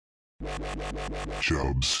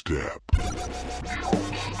Chub Step.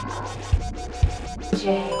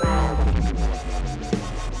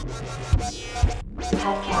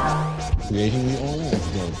 Creating the oil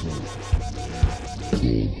judgment.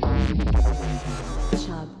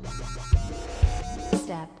 Chub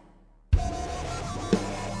Step.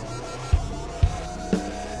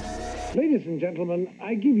 Ladies and gentlemen,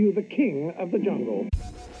 I give you the king of the jungle.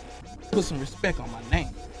 Put some respect on my name.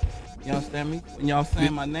 You understand me? When y'all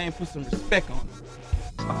saying my name, put some respect on it.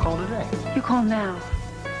 I'll call today. You call now.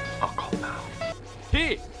 I'll call now.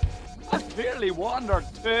 He has clearly wandered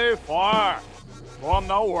too far from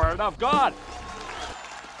the Word of God.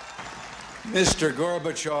 Mr.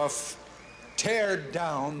 Gorbachev, tear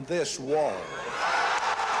down this wall.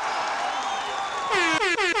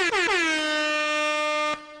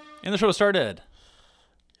 And the show started.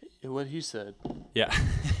 What he said. Yeah.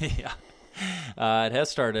 Yeah. It has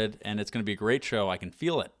started, and it's going to be a great show. I can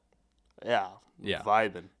feel it. Yeah. Yeah.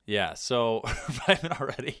 Vibing. Yeah. So, vibing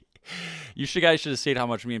already. You guys should have seen how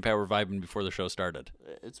much me and Pat were vibing before the show started.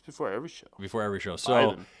 It's before every show. Before every show.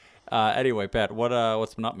 So, anyway, Pat,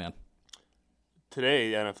 what's been up, man? Today,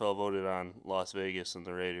 the NFL voted on Las Vegas and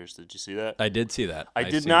the Raiders. Did you see that? I did see that.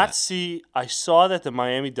 I saw that the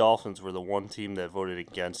Miami Dolphins were the one team that voted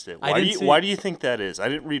against it. Why do you think that is? I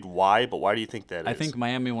didn't read why, but why do you think that is? I think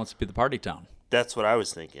Miami wants to be the party town. That's what I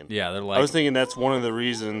was thinking. Yeah, they're like. I was thinking that's one of the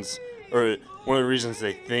reasons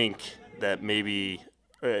they think that maybe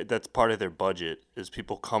that's part of their budget is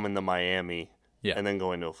people coming to Miami and then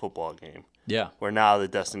going to a football game. Yeah. Where now the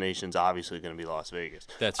destination's obviously going to be Las Vegas.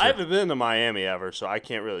 That's I right. haven't been to Miami ever, so I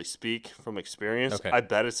can't really speak from experience. Okay. I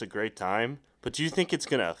bet it's a great time. But do you think it's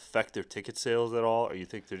going to affect their ticket sales at all, or you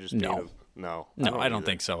think they're just No. No, I don't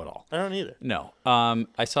think so at all. I don't either. No.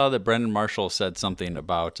 I saw that Brendan Marshall said something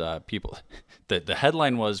about people. The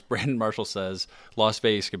headline was Brendan Marshall says Las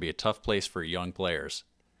Vegas could be a tough place for young players.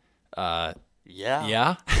 Yeah.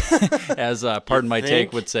 Yeah. As Pardon My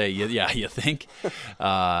Take would say, yeah, you think?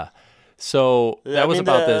 So that was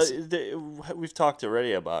about this. We've talked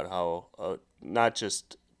already about how not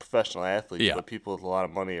just professional athletes, but people with a lot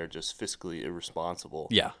of money are just fiscally irresponsible.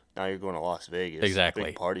 Yeah. Now you're going to Las Vegas. Exactly.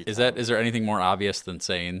 Big party Is town. there anything more obvious than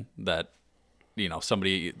saying that,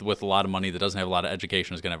 somebody with a lot of money that doesn't have a lot of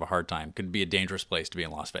education is going to have a hard time? Could be a dangerous place to be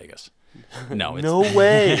in Las Vegas. No, it's no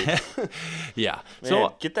way. Yeah. Man,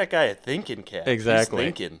 so get that guy a thinking cap. Exactly.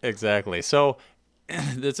 He's thinking. Exactly. So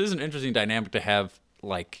this is an interesting dynamic to have,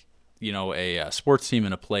 like, a sports team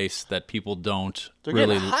in a place that people don't They're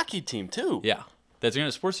really. getting a hockey team too. Yeah. That's going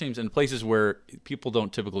to sports teams in places where people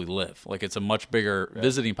don't typically live. Like, it's a much bigger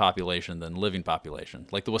visiting population than living population.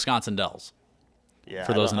 Like the Wisconsin Dells. Yeah,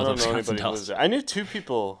 For those I in the don't know Wisconsin anybody who lives Dells. there. I knew two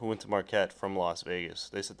people who went to Marquette from Las Vegas.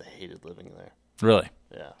 They said they hated living there. Really?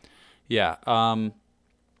 Yeah. Yeah.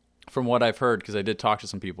 From what I've heard, because I did talk to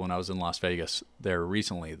some people when I was in Las Vegas there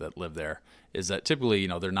recently that live there, is that typically,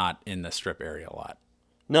 they're not in the strip area a lot.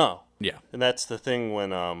 No. Yeah. And that's the thing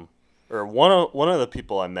when one of the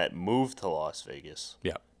people I met moved to Las Vegas.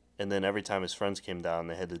 Yeah. And then every time his friends came down,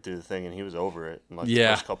 they had to do the thing, and he was over it in the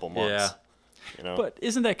Yeah. first couple months. Yeah. But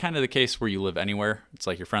isn't that kind of the case where you live anywhere? It's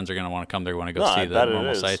like your friends are going to want to come there, want to go No, see I the bet it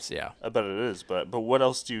normal is. sites. Yeah. I bet it is. But what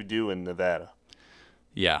else do you do in Nevada?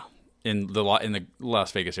 Yeah. In the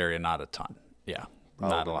Las Vegas area, not a ton. Yeah.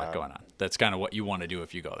 Not a lot going on. That's kind of what you want to do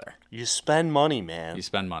if you go there. You spend money, man. You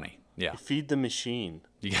spend money. Yeah. You feed the machine.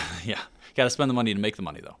 Yeah. You got to spend the money to make the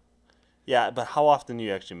money, though. Yeah, but how often do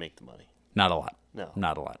you actually make the money? Not a lot. No.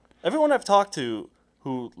 Not a lot. Everyone I've talked to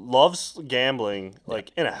who loves gambling,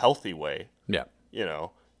 like in a healthy way, Yeah.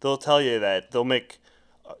 They'll tell you that they'll make,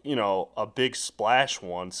 a big splash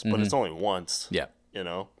once, but it's only once. Yeah.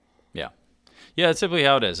 Yeah. Yeah, it's typically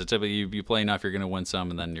how it is. It's typically you play enough, you're going to win some,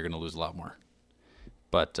 and then you're going to lose a lot more.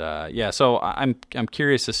 But so I'm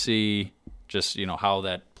curious to see just how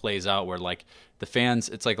that plays out. Where like the fans,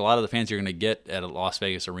 it's like a lot of the fans you're going to get at a Las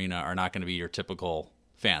Vegas arena are not going to be your typical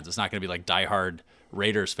fans. It's not going to be like diehard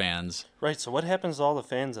Raiders fans. Right. So what happens to all the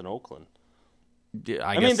fans in Oakland?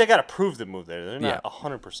 I mean, they got to prove to move there. They're not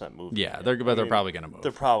 100% moving. Yeah, they're probably going to move.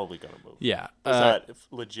 They're probably going to move. Yeah, it's not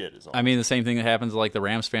legit. Is all. I mean, the same thing that happens to like the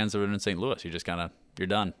Rams fans that are in St. Louis. You just you're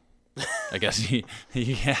done. I guess.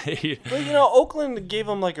 Well, Oakland gave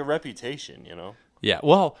them like a reputation. Yeah.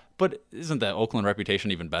 Well, but isn't that Oakland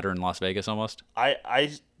reputation even better in Las Vegas almost?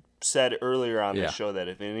 I said earlier on this show that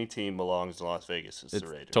if any team belongs to Las Vegas, it's the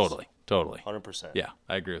Raiders. Totally. 100%. Yeah,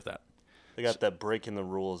 I agree with that. They got that breaking the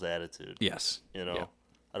rules attitude. Yes. I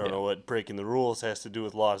don't know what breaking the rules has to do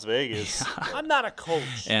with Las Vegas. I'm not a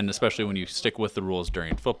coach. And especially when you stick with the rules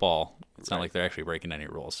during football, it's not like they're actually breaking any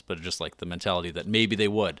rules, but just like the mentality that maybe they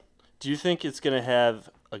would. Do you think it's going to have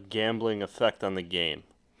a gambling effect on the game?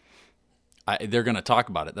 They're going to talk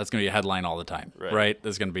about it. That's going to be a headline all the time, right?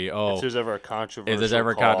 There's going to be, if there's ever a controversial If there's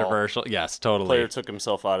ever call, controversial, yes, totally. Player took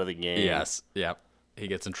himself out of the game. Yes, yep. He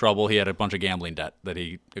gets in trouble. He had a bunch of gambling debt that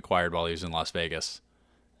he acquired while he was in Las Vegas.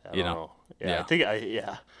 I don't know. Yeah, I think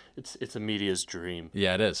it's a media's dream.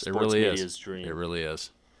 Yeah, it is. Sports it really is. media's dream. It really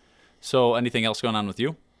is. So, anything else going on with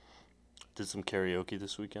you? Did some karaoke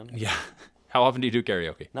this weekend. Yeah. How often do you do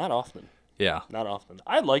karaoke? Not often. Yeah. Not often.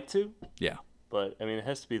 I'd like to. Yeah. But, I mean, it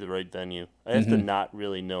has to be the right venue. I have to not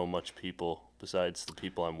really know much people besides the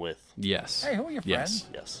people I'm with. Yes. Hey, who are your friends?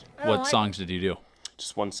 Yes. What songs did you do?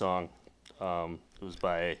 Just one song. It was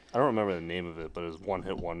by, I don't remember the name of it, but it was One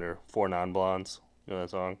Hit Wonder, Four Non-Blondes. You know that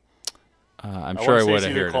song? I'm sure I would have heard it. It's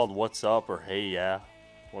either heard called What's Up or Hey Yeah.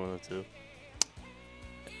 One of the two.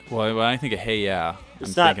 Well, when I think of Hey Yeah,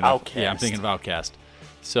 It's I'm not thinking Outkast. Yeah, I'm thinking of Outkast.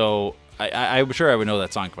 So I'm sure I would know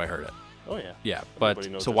that song if I heard it. Oh, yeah. Yeah, Everybody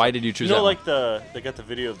but knows so that why song. did you choose You know, that like one? they got the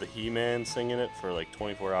video of the He-Man singing it for like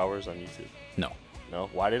 24 hours on YouTube? No. No?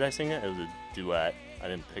 Why did I sing it? It was a duet. I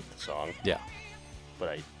didn't pick the song. Yeah. But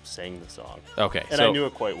I sang the song. Okay. And so I knew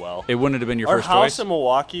it quite well. It wouldn't have been your Our first house choice? in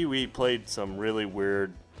Milwaukee, we played some really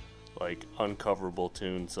weird, like, uncoverable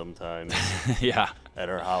tunes sometimes. Yeah. At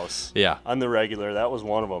our house. Yeah. On the regular. That was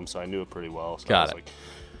one of them, so I knew it pretty well. So Got I it.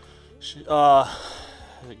 was like,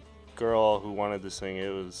 the girl who wanted to sing it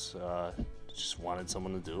was just wanted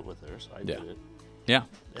someone to do it with her, so I did it. Yeah,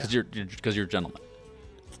 because you're a gentleman.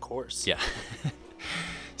 Of course. Yeah.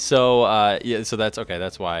 So so that's okay.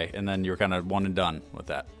 That's why. And then you're kind of one and done with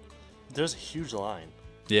that. There's a huge line.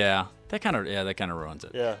 Yeah, that kind of ruins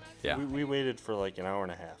it. Yeah. Yeah. We waited for like an hour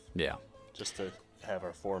and a half. Yeah. Just to have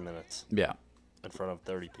our 4 minutes. Yeah. In front of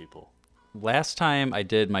 30 people. Last time I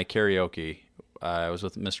did my karaoke, I was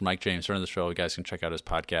with Mr. Mike James, friend of the show. You guys can check out his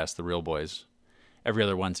podcast, The Real Boys, every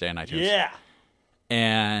other Wednesday on iTunes. Yeah.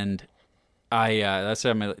 And that's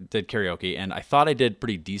time I did karaoke, and I thought I did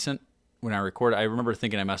pretty decent when I recorded. I remember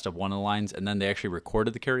thinking I messed up one of the lines, and then they actually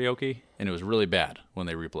recorded the karaoke, and it was really bad when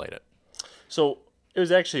they replayed it. So it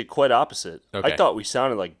was actually quite opposite. Okay. I thought we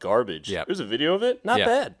sounded like garbage. Yeah. There's a video of it. Not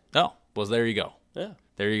bad. Oh, well, there you go. Yeah.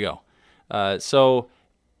 There you go. So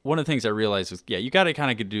one of the things I realized was, you got to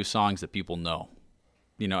kind of do songs that people know.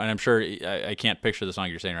 You know, and I'm sure I can't picture the song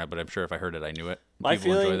you're saying right, but I'm sure if I heard it, I knew it. My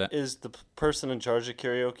People enjoy feeling that. is the person in charge of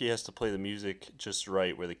karaoke has to play the music just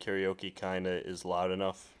right, where the karaoke kind of is loud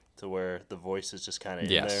enough to where the voice is just kind of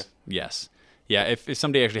in there. Yes. Yeah, if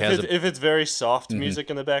somebody actually has If it's very soft music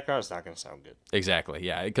in the background, it's not going to sound good. Exactly,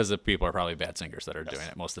 yeah, because the people are probably bad singers that are doing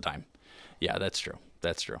it most of the time. Yeah, that's true.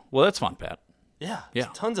 That's true. Well, that's fun, Pat. Yeah, Yeah.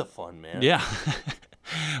 it's tons of fun, man. Yeah.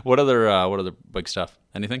 What other big stuff?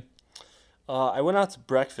 Anything? I went out to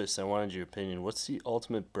breakfast. I wanted your opinion. What's the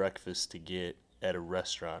ultimate breakfast to get at a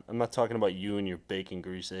restaurant? I'm not talking about you and your bacon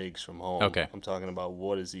grease eggs from home. Okay. I'm talking about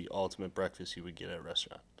what is the ultimate breakfast you would get at a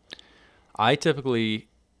restaurant. I typically,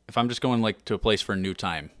 if I'm just going like to a place for a new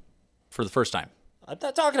time, for the first time. I'm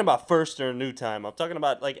not talking about first or new time. I'm talking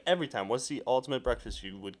about like every time. What's the ultimate breakfast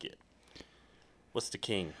you would get? What's the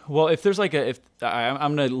king? Well, if there's like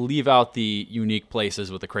I'm gonna leave out the unique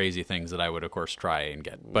places with the crazy things that I would of course try and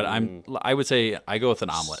get, but I would say I go with an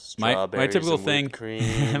omelet. My Strawberries typical and thing, whipped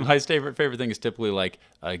cream. my favorite thing is typically like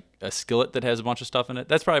a skillet that has a bunch of stuff in it.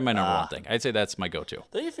 That's probably my number one thing. I'd say that's my go-to.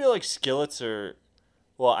 Don't you feel like skillets are?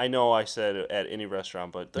 Well, I know I said at any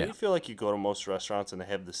restaurant, but don't you feel like you go to most restaurants and they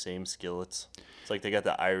have the same skillets? It's like they got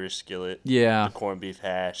the Irish skillet, Yeah. the corned beef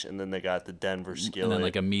hash, and then they got the Denver skillet, And then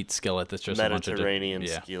like a meat skillet that's just a bunch of Mediterranean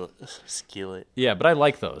yeah. skillet. Yeah, but I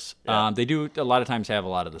like those. Yeah. They do a lot of times have a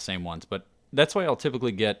lot of the same ones, but that's why I'll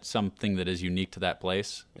typically get something that is unique to that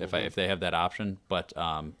place if they have that option. But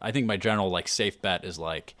I think my general like safe bet is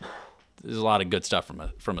like there's a lot of good stuff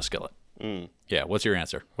from a skillet. Yeah, what's your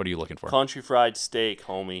answer? What are you looking for? Country fried steak,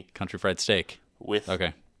 homie, Country fried steak. with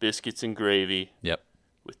Okay. biscuits and gravy, Yep.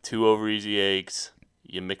 with 2 over easy eggs.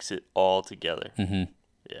 You mix it all together. Mm-hmm.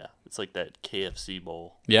 Yeah, it's like that KFC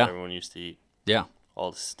bowl. Yeah. Everyone used to eat. Yeah.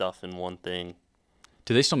 All the stuff in one thing.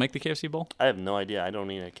 Do they still make the KFC bowl? I have no idea. I don't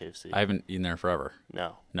eat at KFC. I haven't eaten there forever.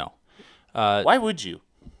 No. No. Why would you?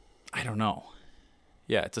 I don't know.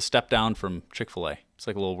 Yeah, it's a step down from Chick-fil-A. It's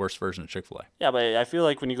like a little worse version of Chick-fil-A. Yeah, but I feel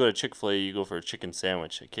like when you go to Chick-fil-A, you go for a chicken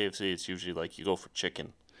sandwich. At KFC, it's usually like you go for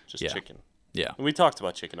chicken. Just chicken. Yeah. And we talked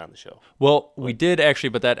about chicken on the show. Well, we did actually,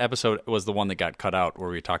 but that episode was the one that got cut out where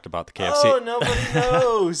we talked about the KFC. Oh, nobody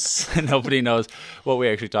knows. Nobody knows what we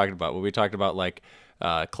actually talked about. Well, we talked about like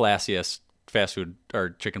classiest fast food or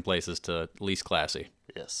chicken places to least classy.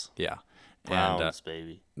 Yes. Yeah. Browns, and,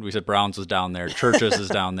 baby. We said Browns was down there. Church's is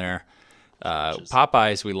down there.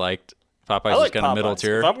 Popeyes we liked. Popeyes I is like kind of middle Popeyes.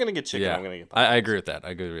 tier. If I'm gonna get chicken, yeah. I'm gonna get Popeyes. I agree with that. I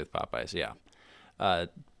agree with Popeyes. Yeah.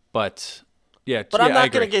 But yeah. But yeah, I'm I not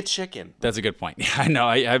agree. gonna get chicken. That's a good point. Yeah, I know.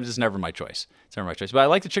 I'm just never my choice. It's never my choice. But I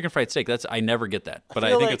like the chicken fried steak. I never get that. But I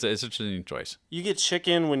feel think like it's an interesting choice. You get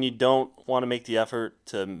chicken when you don't want to make the effort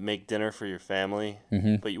to make dinner for your family,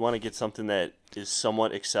 but you want to get something that is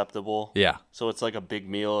somewhat acceptable. Yeah. So it's like a big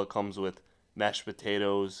meal. It comes with mashed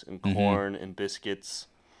potatoes and corn and biscuits.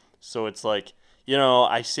 So it's like,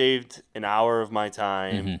 I saved an hour of my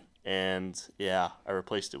time, and I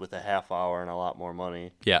replaced it with a half hour and a lot more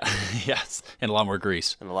money. Yeah. Yes. And a lot more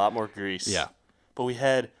grease. And a lot more grease. Yeah. But we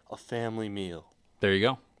had a family meal. There you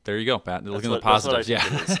go, Pat. Look at the what I positives. think Yeah.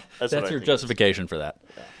 it is. That's what I your think it is. justification for that.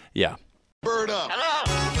 Yeah. Bird up.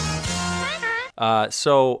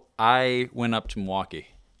 So I went up to Milwaukee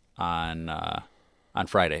on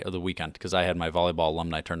Friday of the weekend because I had my volleyball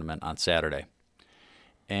alumni tournament on Saturday.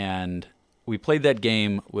 And we played that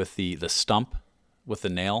game with the stump with the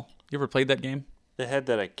nail. You ever played that game? They had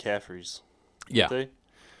that at Caffrey's. Yeah.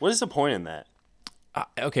 What is the point in that?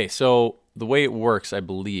 Okay, so the way it works, I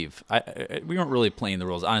believe, we weren't really playing the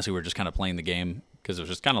rules. Honestly, we were just kind of playing the game because it was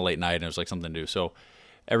just kind of late night and it was like something to do. So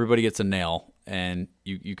everybody gets a nail, and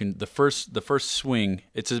you can the first swing.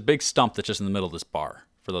 It's a big stump that's just in the middle of this bar.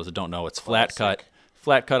 For those that don't know, it's flat cut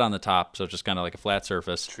on the top, so it's just kind of like a flat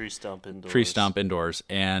surface. Tree stump indoors,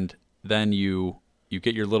 and then you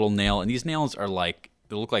get your little nail, and these nails are like.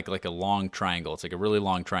 They look like a long triangle. It's like a really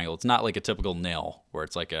long triangle. It's not like a typical nail where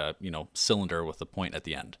it's like a cylinder with a point at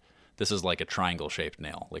the end. This is like a triangle-shaped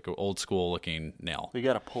nail, like an old-school-looking nail. We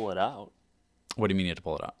got to pull it out. What do you mean you have to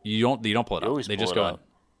pull it out? You don't pull it out. They just go in.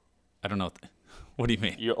 I don't know. What do you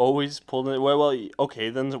mean? You always pull it. Well, okay.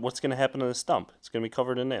 Then what's going to happen to the stump? It's going to be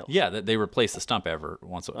covered in nails. Yeah, they replace the stump every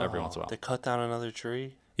once in a while. They cut down another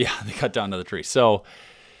tree. Yeah, they cut down another tree. So,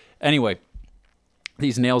 anyway,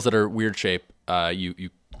 these nails that are weird shape, you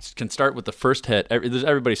can start with the first hit.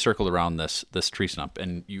 Everybody circled around this tree stump,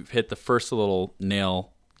 and you hit the first little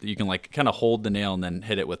nail. You can like kind of hold the nail and then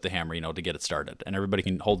hit it with the hammer, to get it started. And everybody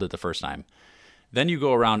can hold it the first time. Then you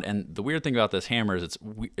go around, and the weird thing about this hammer is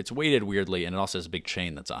it's weighted weirdly, and it also has a big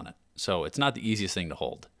chain that's on it. So it's not the easiest thing to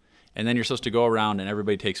hold. And then you're supposed to go around, and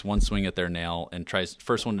everybody takes one swing at their nail and tries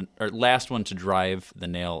last one to drive the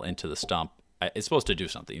nail into the stump. It's supposed to do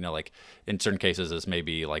something, like in certain cases it's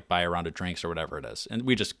maybe like buy a round of drinks or whatever it is. And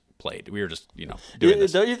we just played. We were just, doing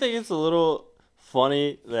this. Don't you think it's a little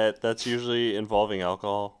funny that that's usually involving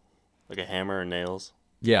alcohol, like a hammer and nails?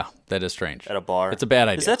 Yeah, that is strange. At a bar. It's a bad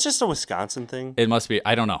idea. Is that just a Wisconsin thing? It must be.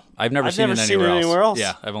 I don't know. I've never seen it anywhere else.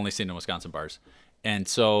 Yeah, I've only seen it in Wisconsin bars. And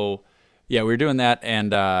so, yeah, we were doing that,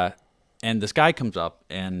 and this guy comes up,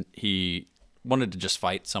 and he wanted to just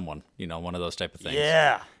fight someone, one of those type of things.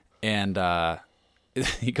 Yeah. And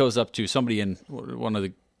he goes up to somebody in one of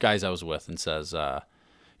the guys I was with and says, the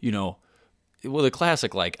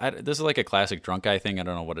classic, this is like a classic drunk guy thing. I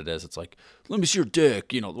don't know what it is. It's like, let me see your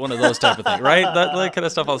dick, one of those type of things, right? That kind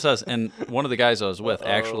of stuff all says. And one of the guys I was with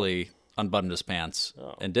actually unbuttoned his pants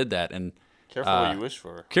and did that. And careful what you wish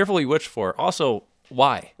for. Careful what you wish for. Also,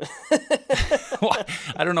 why? Why?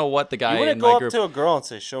 I don't know what the guy you in go my up group. to a girl and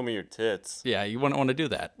say, "Show me your tits." Yeah, you wouldn't want to do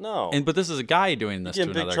that. No. But this is a guy doing this to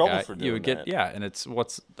You'd get in another big trouble guy. for doing You would get that. and it's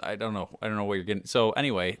I don't know what you're getting. So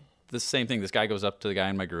anyway, this same thing. This guy goes up to the guy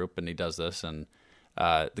in my group and he does this, and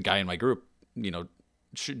the guy in my group,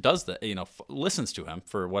 does that. Listens to him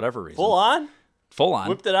for whatever reason. Full on.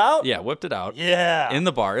 Whipped it out? Yeah, whipped it out. Yeah. In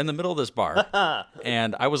the bar, in the middle of this bar.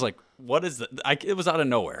 And I was like, what is that? It was out of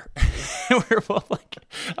nowhere. We were both like,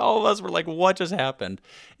 all of us were like, what just happened?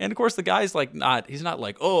 And of course, the guy's like, he's not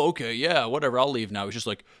like, oh, okay, yeah, whatever, I'll leave now. He's just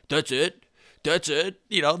like, that's it. Then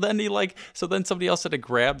then somebody else had to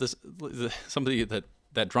grab somebody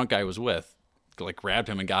that drunk guy was with, like grabbed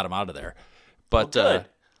him and got him out of there. But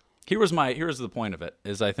here's the point of it,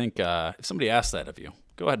 is I think if somebody asks that of you,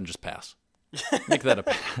 go ahead and just pass. Make that a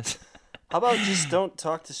pass. How about just don't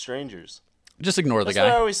talk to strangers? Just ignore the guy.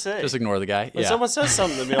 That's what I always say. Just ignore the guy. When someone says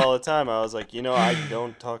something to me all the time, I was like, I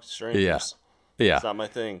don't talk to strangers. Yeah. It's not my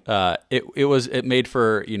thing. It made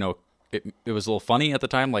for, it was a little funny at the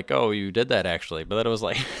time, like, oh, you did that actually. But then it was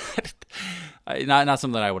like, not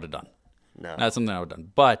something I would have done. No. Not something I would have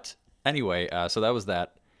done. But anyway, so that was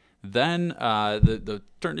that. Then the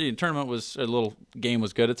tournament was, a little game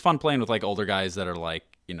was good. It's fun playing with like older guys that are like,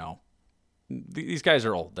 these guys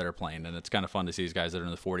are old that are playing, and it's kind of fun to see these guys that are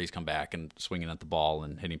in the 40s come back and swinging at the ball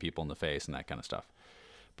and hitting people in the face and that kind of stuff.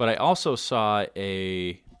 But I also saw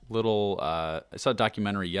I saw a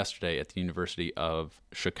documentary yesterday at the University of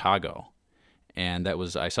Chicago, and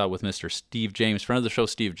I saw it with Mr. Steve James, friend of the show,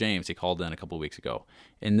 Steve James. He called in a couple of weeks ago,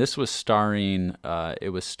 and this was starring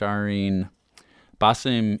Bassem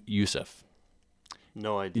Youssef.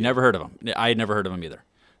 No idea. You never heard of him? I had never heard of him either.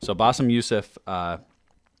 So Bassem Youssef,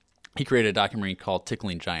 he created a documentary called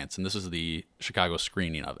Tickling Giants, and this was the Chicago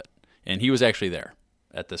screening of it. And he was actually there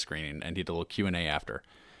at the screening, and he did a little Q&A after.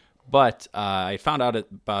 But I found out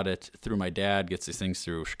about it through my dad. Gets these things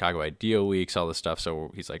through Chicago Idea Weeks, all this stuff.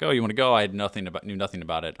 So he's like, "Oh, you want to go?" I knew nothing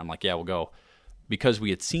about it. I'm like, "Yeah, we'll go." Because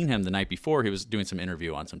we had seen him the night before, he was doing some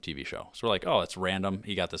interview on some TV show. So we're like, "Oh, it's random."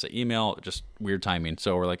 He got this email, just weird timing.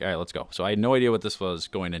 So we're like, "All right, let's go." So I had no idea what this was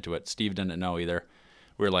going into it. Steve didn't know either.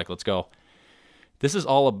 We were like, "Let's go." This is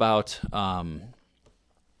all about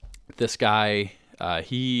this guy.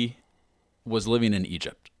 He was living in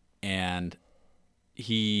Egypt, and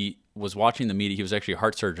he was watching the media. He was actually a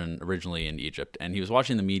heart surgeon originally in Egypt, and he was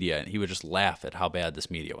watching the media, and he would just laugh at how bad this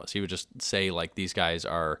media was. He would just say, like, these guys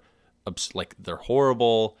are, like, they're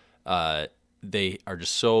horrible. They are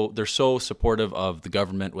just they're so supportive of the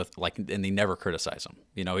government with, like, and they never criticize them.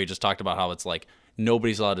 You know, he just talked about how it's like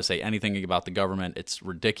nobody's allowed to say anything about the government. It's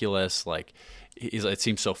ridiculous. Like, it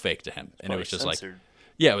seems so fake to him, and it was just censored. Like.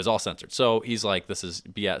 Yeah, it was all censored. So he's like, this is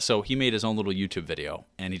BS. So he made his own little YouTube video,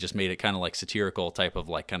 and he just made it kind of like satirical type of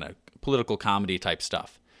like kind of political comedy type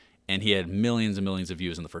stuff. And he had millions and millions of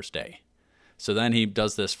views in the first day. So then he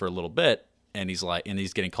does this for a little bit, and he's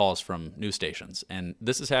getting calls from news stations. And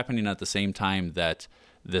this is happening at the same time that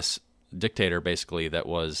this dictator, basically, that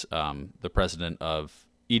was the president of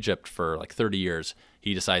Egypt for like 30 years,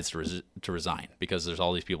 he decides to resign because there's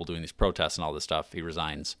all these people doing these protests and all this stuff. He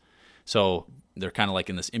resigns. So they're kind of like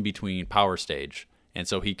in this in-between power stage. And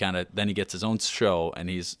so he gets his own show, and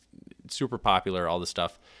he's super popular, all this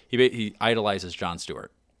stuff. He idolizes Jon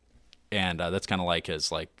Stewart. And that's kind of like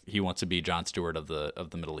he wants to be Jon Stewart of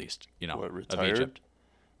the Middle East, you know, retired? Of Egypt.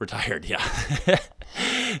 Retired, yeah.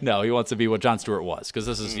 No, he wants to be what Jon Stewart was, because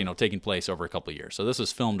this is, taking place over a couple of years. So this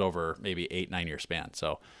was filmed over maybe 8-9 year span.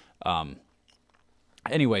 So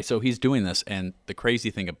anyway, so he's doing this, and the crazy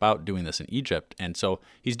thing about doing this in Egypt, and so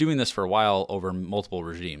he's doing this for a while over multiple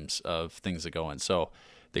regimes of things that go in. So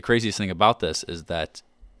the craziest thing about this is that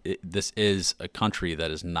this is a country that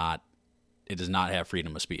does not have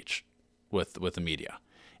freedom of speech with the media.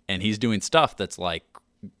 And he's doing stuff that's like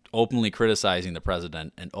openly criticizing the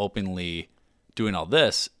president and openly doing all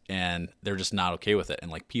this, and they're just not okay with it. And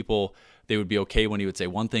like people, they would be okay when he would say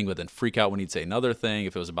one thing, but then freak out when he'd say another thing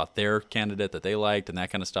if it was about their candidate that they liked and that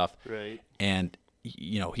kind of stuff. Right. And,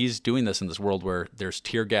 he's doing this in this world where there's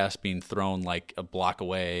tear gas being thrown like a block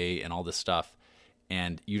away and all this stuff.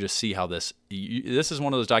 And you just see how this is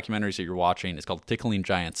one of those documentaries that you're watching. It's called Tickling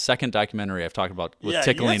Giants. Second documentary I've talked about with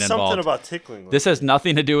tickling involved. Something about tickling. This has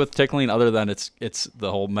nothing to do with tickling other than it's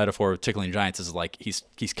the whole metaphor of tickling giants is like he's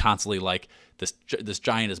constantly like this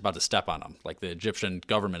giant is about to step on him. Like the Egyptian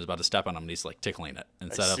government is about to step on him, and he's like tickling it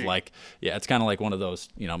instead of like, it's kind of like one of those,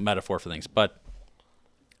 metaphor for things. But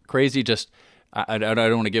crazy, just I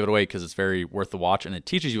don't want to give it away because it's very worth the watch, and it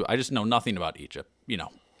teaches you. I just know nothing about Egypt,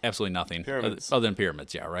 absolutely nothing other than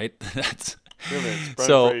pyramids. Yeah, right. That's pyramids.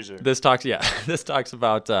 So Fraser. this talks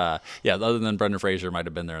about other than Brendan Fraser might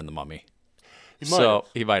have been there in The Mummy.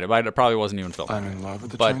 He might have. It probably wasn't even filmed. I'm in love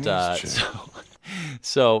with the Chinese chick.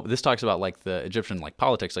 So this talks about like the Egyptian like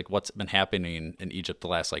politics, like what's been happening in Egypt the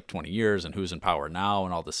last like 20 years and who's in power now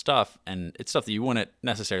and all this stuff. And it's stuff that you wouldn't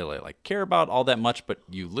necessarily like care about all that much, but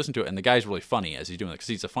you listen to it, and the guy's really funny as he's doing it because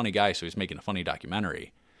he's a funny guy, so he's making a funny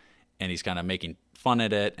documentary. And he's kind of making fun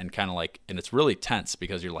at it and kind of like, and it's really tense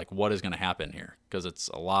because you're like, what is going to happen here? Because it's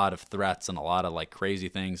a lot of threats and a lot of like crazy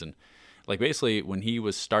things. And like basically when he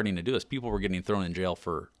was starting to do this, people were getting thrown in jail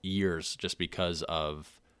for years just because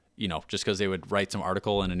of, just because they would write some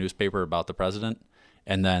article in a newspaper about the president,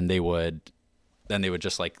 and then they would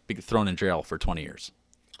just like be thrown in jail for 20 years.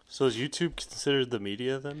 So is YouTube considered the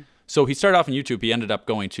media then? So he started off on YouTube. He ended up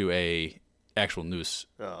going to a actual news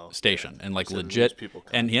station and like legit,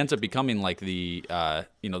 and he ends up becoming like the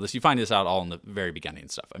this, you find this out all in the very beginning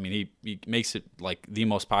and stuff. I mean, he makes it like the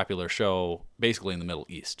most popular show basically in the Middle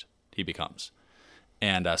East. He becomes,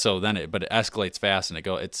 and but it escalates fast, and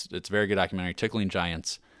it's a very good documentary, Tickling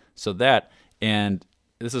Giants. So and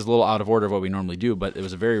this is a little out of order of what we normally do, but it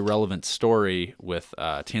was a very relevant story with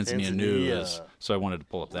Tanzania News, so I wanted to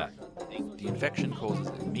pull up that. The infection causes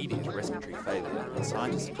immediate respiratory failure, and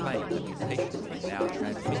scientists claim that mutations may now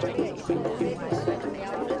transmit.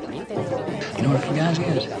 You know what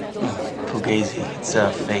Fugazi is? Fugazi, it's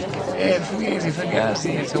a fake. Yeah, Fugazi,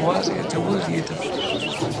 Fugazi, it's a wazi, it's a woozy, it's a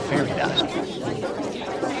fairy dust.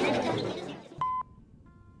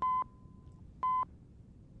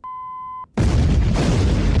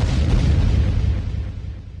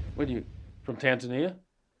 From Tanzania?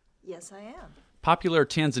 Yes, I am. Popular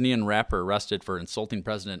Tanzanian rapper arrested for insulting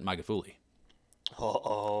President Magufuli.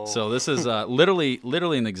 Uh-oh. So this is literally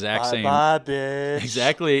an exact same, bitch.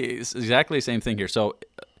 exactly same thing here. So,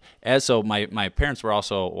 my parents were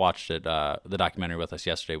also watched it, the documentary with us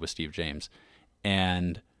yesterday with Steve James,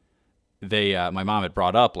 and they my mom had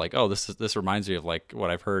brought up like, oh, this reminds me of like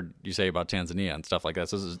what I've heard you say about Tanzania and stuff like that.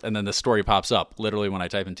 So and then the story pops up literally when I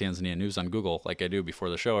type in Tanzania news on Google, like I do before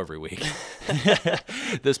the show every week.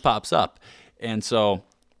 This pops up, and so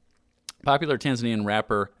popular Tanzanian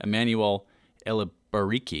rapper Emmanuel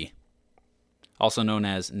Elibariki, also known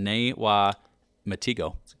as Nay wa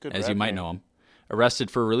Matigo, as you might know him,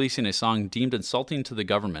 arrested for releasing a song deemed insulting to the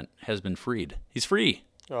government, has been freed. He's free.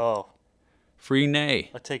 Oh. Free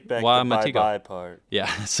Nay. I take back wa the Matigo. bye-bye part.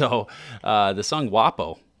 Yeah, so the song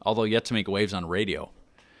WAPO, although yet to make waves on radio,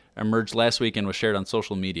 emerged last week and was shared on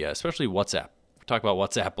social media, especially WhatsApp. We talk about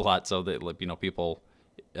WhatsApp a lot, so that people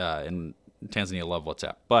in Tanzania love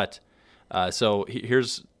WhatsApp. But so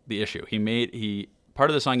here's the issue. Part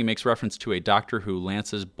of the song he makes reference to a doctor who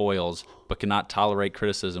lances boils but cannot tolerate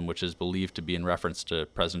criticism, which is believed to be in reference to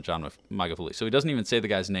President John Magufuli. So he doesn't even say the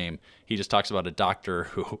guy's name. He just talks about a doctor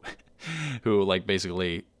who like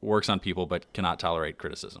basically works on people but cannot tolerate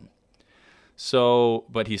criticism. So,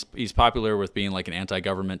 but he's popular with being like an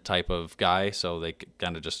anti-government type of guy. So they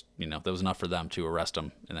kind of just, that was enough for them to arrest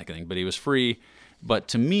him and that kind of thing. But he was free. But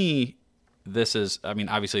to me,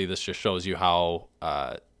 obviously this just shows you how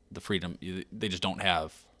the freedom, they just don't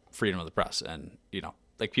have freedom of the press. And,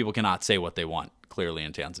 like people cannot say what they want clearly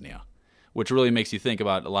in Tanzania, which really makes you think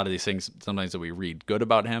about a lot of these things sometimes that we read good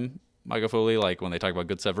about him, Magufuli, like when they talk about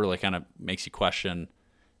good stuff, really kind of makes you question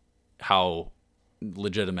how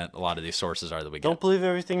legitimate a lot of these sources are that we get. Don't believe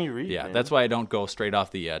everything you read. Yeah, man. that's why I don't go straight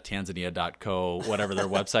off the Tanzania.co, whatever their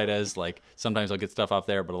website is. Like sometimes I'll get stuff off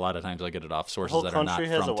there, but a lot of times I'll get it off sources that are not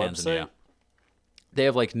from Tanzania. They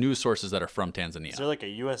have like news sources that are from Tanzania. Is there like a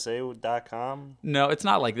USA.com? No, it's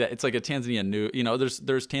not like that. It's like a Tanzania news.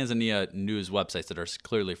 There's Tanzania news websites that are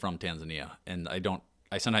clearly from Tanzania, and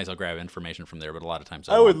sometimes I'll grab information from there, but a lot of times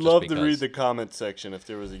I would love to read the comment section if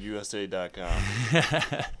there was a USA.com.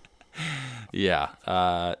 Yeah,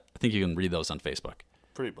 I think you can read those on Facebook.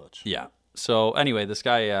 Pretty much. Yeah. So anyway, this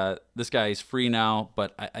guy is free now,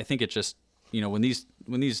 but I think it just when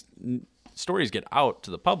these stories get out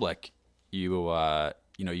to the public, you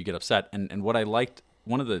get upset. And what I liked,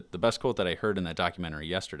 one of the best quote that I heard in that documentary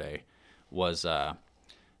yesterday was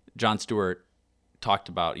Jon Stewart talked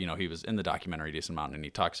about, he was in the documentary a decent amount, and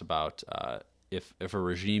he talks about if a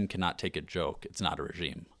regime cannot take a joke, it's not a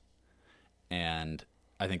regime. And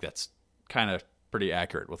I think that's kind of pretty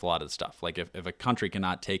accurate with a lot of the stuff. Like if a country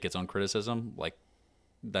cannot take its own criticism, like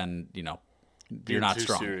then you're not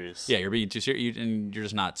strong. Serious. Yeah, you're being too serious, and you're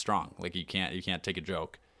just not strong. Like you can't take a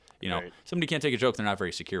joke. Right. Somebody can't take a joke, they're not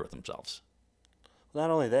very secure with themselves.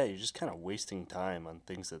 Not only that, you're just kind of wasting time on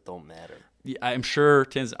things that don't matter. Yeah, I'm sure.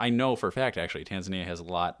 I know for a fact, actually, Tanzania has a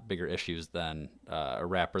lot bigger issues than a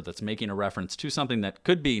rapper that's making a reference to something that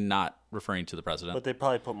could be not referring to the president. But they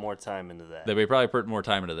probably put more time into that. They probably put more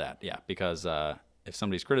time into that, yeah. Because if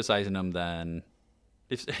somebody's criticizing them, then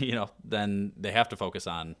then they have to focus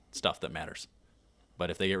on stuff that matters.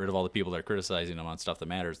 But if they get rid of all the people that are criticizing them on stuff that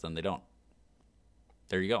matters, then they don't.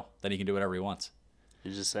 There you go. Then he can do whatever he wants.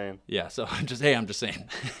 You're just saying. Yeah, so I'm just saying.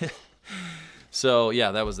 So,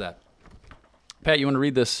 yeah, that was that. Pat, you want to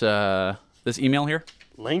read this email here?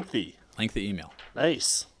 Lengthy email.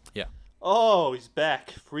 Nice. Yeah. Oh, he's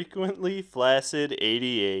back. Frequently Flaccid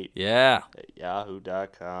 88. Yeah. At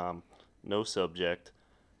yahoo.com. No subject.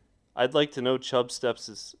 I'd like to know Chubb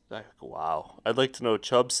Steps'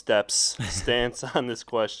 stance on this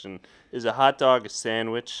question. Is a hot dog a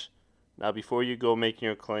sandwich? Now, before you go making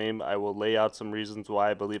your claim, I will lay out some reasons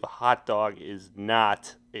why I believe a hot dog is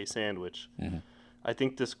not a sandwich. Mm-hmm. I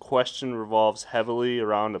think this question revolves heavily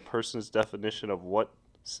around a person's definition of what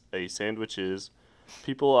a sandwich is.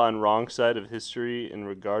 People on wrong side of history in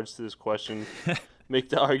regards to this question make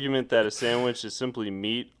the argument that a sandwich is simply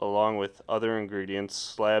meat along with other ingredients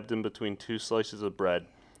slabbed in between two slices of bread.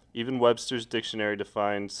 Even Webster's dictionary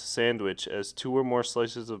defines sandwich as two or more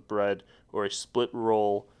slices of bread or a split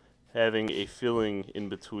roll having a filling in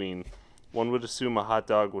between. One would assume a hot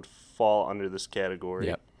dog would fall under this category.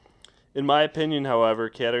 Yep. In my opinion, however,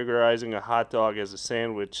 categorizing a hot dog as a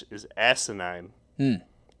sandwich is asinine.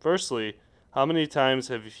 Firstly, how many times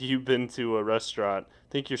have you been to a restaurant,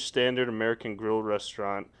 think your standard American Grill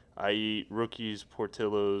restaurant, i.e. Rookies,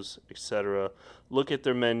 Portillo's, etc., look at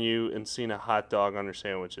their menu and seen a hot dog on their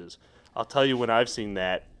sandwiches? I'll tell you when I've seen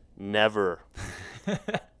that. Never.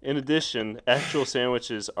 In addition, actual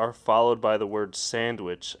sandwiches are followed by the word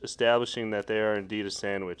sandwich, establishing that they are indeed a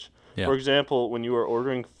sandwich. Yeah. For example, when you are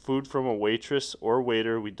ordering food from a waitress or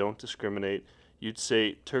waiter, we don't discriminate. You'd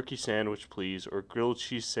say turkey sandwich, please, or grilled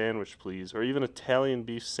cheese sandwich, please, or even Italian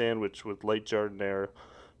beef sandwich with light giardiniera,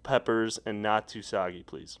 peppers, and not too soggy,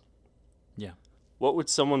 please. Yeah. What would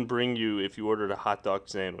someone bring you if you ordered a hot dog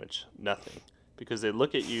sandwich? Nothing. Because they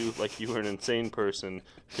look at you like you are an insane person,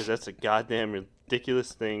 because that's a goddamn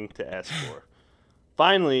ridiculous thing to ask for.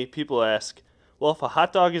 Finally, people ask, well, if a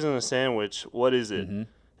hot dog isn't a sandwich, what is it? Mm-hmm.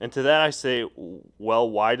 And to that I say, well,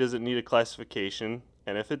 why does it need a classification?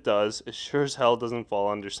 And if it does, it sure as hell doesn't fall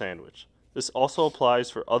under sandwich. This also applies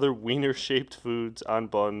for other wiener-shaped foods on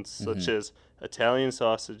buns, such as Italian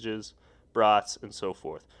sausages, brats, and so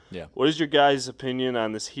forth. Yeah. What is your guys' opinion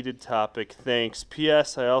on this heated topic? Thanks.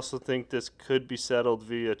 P.S. I also think this could be settled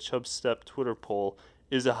via Chubstep Twitter poll.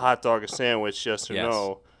 Is a hot dog a sandwich, yes or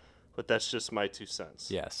no? But that's just my 2 cents.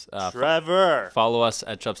 Yes. Trevor! Follow us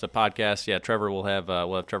at Chubstep Podcast. Yeah, Trevor will have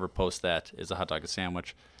we'll have Trevor post that. Is a hot dog a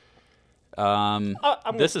sandwich? I'm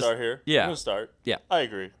going to start here. Yeah. I'm going to start. Yeah. I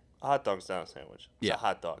agree. A hot dog's not a sandwich. It's Yeah. a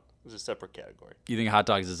hot dog. It's a separate category. You think a hot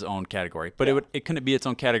dog is its own category, but it couldn't be its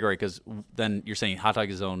own category because then you're saying hot dog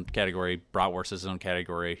is its own category, bratwurst is its own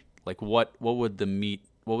category. Like what would the meat?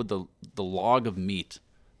 What would the log of meat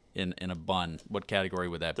in a bun? What category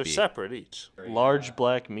would that They're be? separate each. Large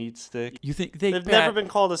black meat stick. You think They've never been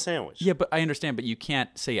called a sandwich. Yeah, but I understand. But you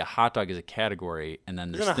can't say a hot dog is a category and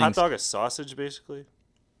then there's Isn't a things. hot dog a sausage, basically?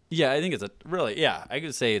 Yeah, I think it's I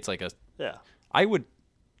could say it's like a. Yeah. I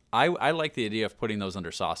like the idea of putting those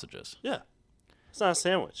under sausages. Yeah. It's not a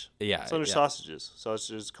sandwich. Yeah. It's under yeah. sausages.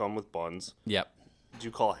 Sausages come with buns. Yep. Do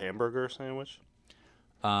you call a hamburger a sandwich?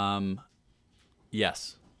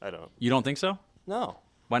 Yes. I don't. You don't think so? No.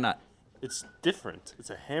 Why not? It's different. It's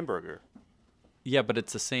a hamburger. Yeah, but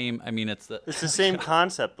it's the same. I mean, it's the same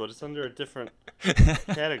concept, but it's under a different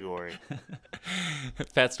category.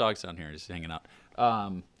 Fat's dog's down here just hanging out.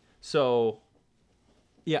 So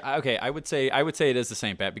yeah, okay. I would say it is the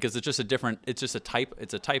same, Pat, because it's just a different. It's just a type.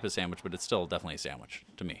 It's a type of sandwich, but it's still definitely a sandwich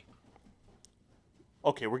to me.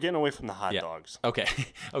 Okay, we're getting away from the hot dogs. Okay,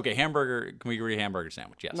 okay. Hamburger. Can we agree? Hamburger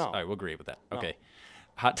sandwich? Yes. No. All right, we'll agree with that. No. Okay.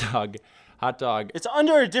 Hot dog. It's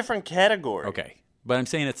under a different category. Okay, but I'm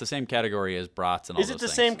saying it's the same category as brats and all Is those it the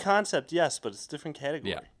things. same concept? Yes, but it's a different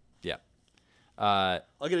category. Yeah. I'll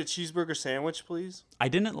get a cheeseburger sandwich, please. I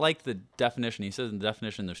didn't like the definition. He says in the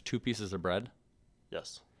definition there's 2 pieces of bread.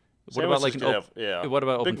 Yes. What about like Sandwiches an could have- what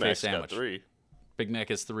about open Big face Mac's got sandwich? 3. Big Mac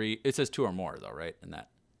is 3. It says 2 or more though, right? In that.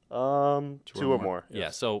 2 or more. Yeah.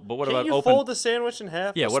 Yes. So, but what Can't about you open? fold the sandwich in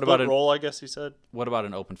half? Yeah. A What about split roll? I guess he said. What about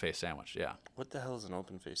an open face sandwich? Yeah. What the hell is an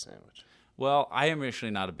open face sandwich? Well, I am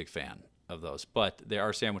actually not a big fan of those, but there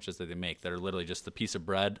are sandwiches that they make that are literally just the piece of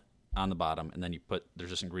bread on the bottom, and then there's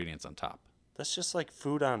just ingredients on top. That's just like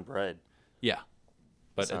food on bread. Yeah.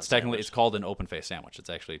 But It's not it's technically sandwich. it's called an open face sandwich. It's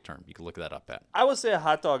actually a term. You can look that up at. I would say a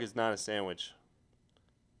hot dog is not a sandwich,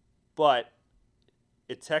 but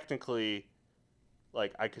it technically,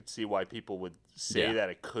 like, I could see why people would say Yeah. that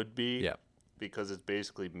it could be. Yeah. Because it's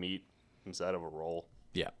basically meat inside of a roll.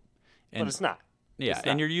 Yeah. But it's not. Yeah, It's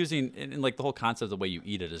and not. you're using and like the whole concept of the way you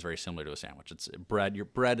eat it is very similar to a sandwich. It's bread. Your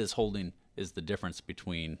bread is the difference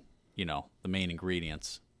between, the main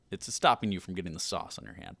ingredients. It's stopping you from getting the sauce on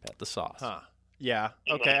your hand, Pat. The sauce. Huh. Yeah.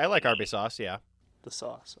 Okay. I like Arby's sauce. Yeah. The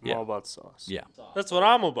sauce. I'm Yeah. all about sauce. Yeah. That's what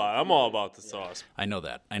I'm about. I'm all about the sauce. I know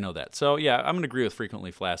that. So yeah, I'm gonna agree with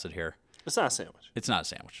frequently flaccid here. It's not a sandwich. It's not a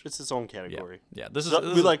sandwich. It's its own category. Yeah.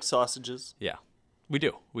 We like sausages. Yeah. We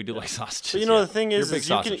do like sausages. But you know yeah. the thing You're a is big you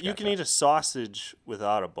sausage can guy, eat a sausage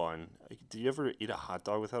without a bun. Like, do you ever eat a hot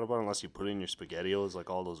dog without a bun unless you put it in your SpaghettiOs like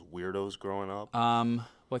all those weirdos growing up?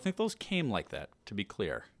 Well, I think those came like that. To be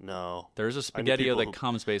clear, no. There's a I knew SpaghettiO people that who-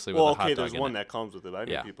 comes basically well, with a hot okay, dog there's in one it. that comes with it. I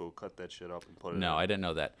knew Yeah. people who cut that shit up and put it. No, in. I didn't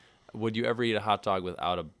know that. Would you ever eat a hot dog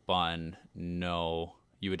without a bun? No.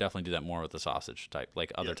 You would definitely do that more with the sausage type,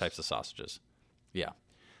 like other Yes. types of sausages. Yeah.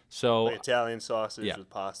 So Like Italian sausage yeah. with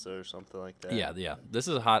pasta or something like that. yeah. This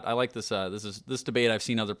is hot. I like this. This debate I've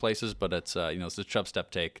seen other places, but it's it's a Chub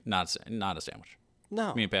Step take, not a sandwich.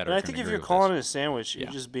 No. Me and Pat And are I gonna think if agree you're with calling this. it a sandwich, you're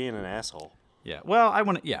Yeah. just being an asshole. Yeah. Well, I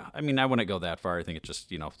wouldn't go that far. I think it's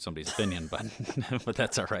just somebody's opinion, but but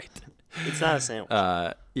that's all right. It's not a sandwich.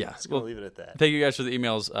 Yeah. Just gonna leave it at that. Thank you guys for the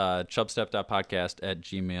emails.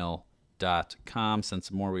 Chubstep.podcast@gmail.com. Send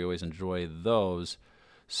some more. We always enjoy those.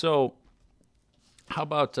 So, how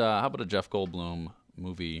about a Jeff Goldblum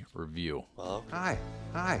movie review? Well, Hi.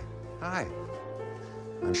 I'm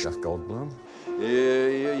Jeff Goldblum.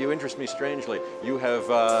 You interest me strangely. You've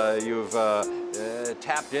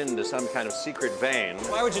tapped into some kind of secret vein.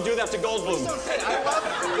 Why would you do that to Goldblum?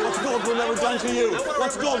 What's Goldblum ever done to you?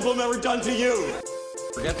 What's Goldblum ever done to you?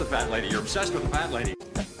 Forget the fat lady. You're obsessed with the fat lady.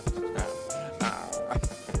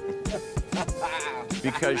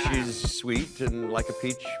 Because she's sweet and like a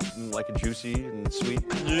peach, and like a juicy and sweet.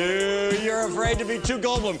 You're afraid to be too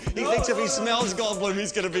Goldblum. He thinks if he smells Goldblum,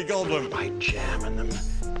 he's gonna be Goldblum. By jamming them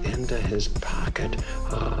into his pocket.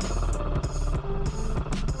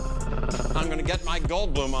 I'm gonna get my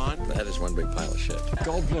Goldblum on. That is one big pile of shit.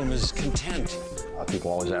 Goldblum is content.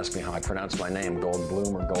 People always ask me how I pronounce my name,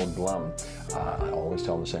 Goldblum or Goldblum. I always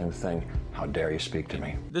tell them the same thing. How dare you speak to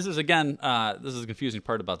me? This is, again, this is the confusing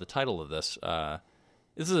part about the title of this.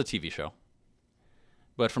 This is a TV show.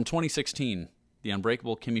 But from 2016, The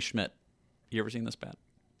Unbreakable Kimmy Schmidt. You ever seen this, Pat?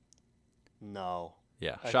 No.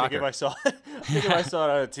 Yeah, I shocker. think if I saw it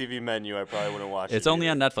on a TV menu, I probably wouldn't watch it. It's only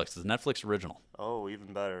on Netflix. It's a Netflix original. Oh,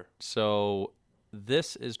 even better. So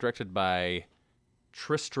this is directed by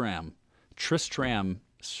Tristram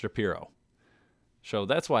Shapiro. So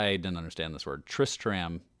that's why I didn't understand this word.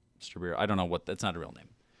 Tristram Shapiro. I don't know what, that's not a real name.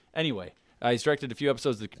 Anyway, he's directed a few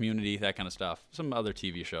episodes of The Community, that kind of stuff. Some other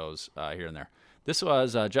TV shows here and there. This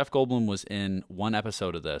was, Jeff Goldblum was in one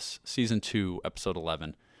episode of this, season 2, episode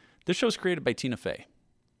 11. This show was created by Tina Fey.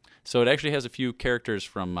 So it actually has a few characters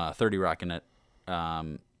from 30 Rock in it.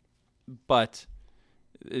 But,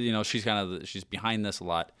 you know, she's kind of, she's behind this a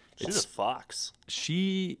lot. She's a fox.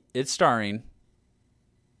 It's starring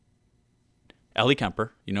Ellie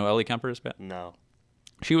Kemper. You know who Ellie Kemper is, Pat? No.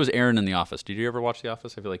 She was Erin in The Office. Did you ever watch The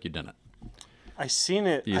Office? I feel like you didn't. I seen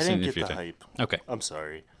it. I didn't get the hype. Okay. I'm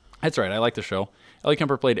sorry. That's right. I like the show. Ellie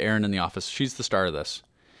Kemper played Erin in The Office. She's the star of this.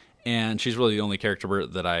 And she's really the only character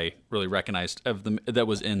that I really recognized that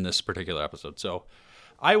was in this particular episode. So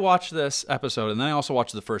I watched this episode, and then I also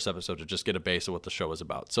watched the first episode to just get a base of what the show is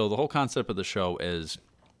about. So the whole concept of the show is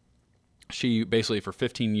she basically for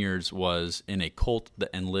 15 years was in a cult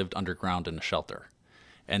and lived underground in a shelter.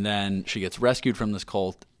 And then she gets rescued from this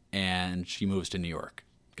cult, and she moves to New York.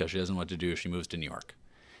 Because she doesn't know what to do, she moves to New York.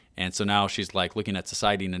 And so now she's like looking at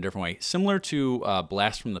society in a different way. Similar to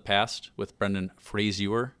Blast from the Past with Brendan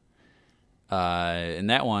Fraser. In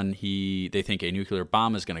that one, they think a nuclear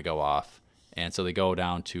bomb is going to go off, and so they go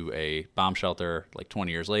down to a bomb shelter. Like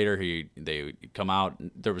 20 years later, they come out.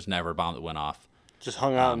 There was never a bomb that went off. Just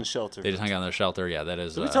hung out in the shelter. They just hung out in the shelter. Yeah, that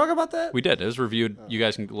is. Did we talk about that? We did. It was reviewed. You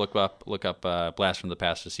guys can look up Blast from the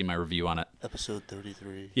Past to see my review on it. Episode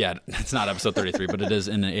 33. Yeah, it's not episode 33, but it is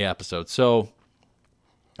in the episode. So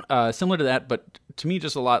similar to that, but to me,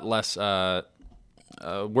 just a lot less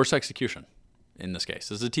worse execution in this case.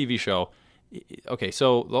 This is a TV show. Okay,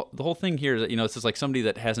 so the whole thing here is that, you know, it's just like somebody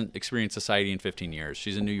that hasn't experienced society in 15 years.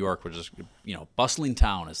 She's in New York, which is, you know, bustling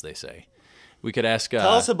town, as they say. We could ask... Tell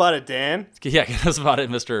us about it, Dan. Yeah, tell us about it,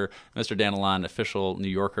 Mr. Dan Alon, official New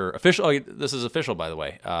Yorker. This is official, by the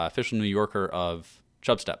way. Official New Yorker of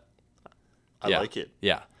Chubstep. I like it.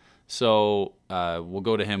 Yeah. So we'll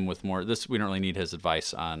go to him with more... We don't really need his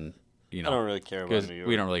advice on... You know, I don't really care about New York.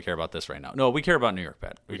 We don't really care about this right now. No, we care about New York,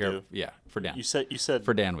 Pat. We care. Yeah, for Dan. You said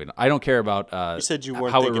for Dan. We don't. I don't care about. You said you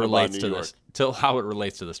weren't how thinking it relates about to New this. Till how it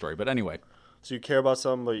relates to the story. But anyway. So you care about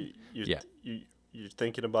something, but you're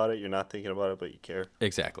thinking about it. You're not thinking about it, but you care.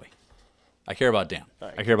 Exactly. I care about Dan.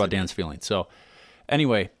 Right, I care about Dan's feelings. So,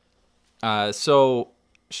 anyway, so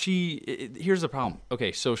here's the problem.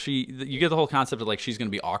 Okay, so you get the whole concept of like she's going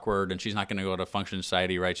to be awkward and she's not going to go to function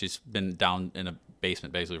society, right? She's been down in a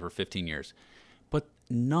basement basically for 15 years. But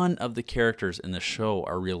none of the characters in the show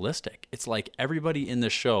are realistic. It's like everybody in the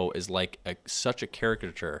show is like such a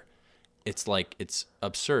caricature. It's like, it's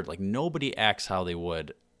absurd. Like nobody acts how they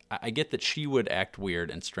would. I get that she would act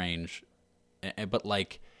weird and strange, but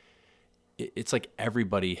like, it's like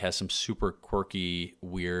everybody has some super quirky,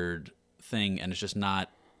 weird thing, and it's just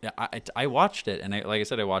not. I watched it, and like I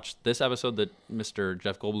said, I watched this episode that Mr.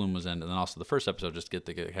 Jeff Goldblum was in, and then also the first episode just to get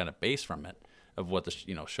the kind of base from it of what the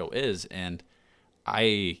show is, and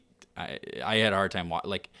I had a hard time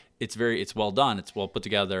like it's well done, it's well put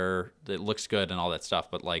together, it looks good and all that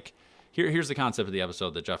stuff, but like here's the concept of the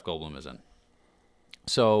episode that Jeff Goldblum is in.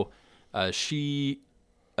 So she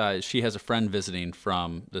has a friend visiting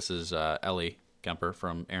from, this is Ellie Kemper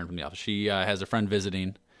from Erin from The Office. She has a friend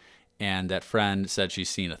visiting, and that friend said she's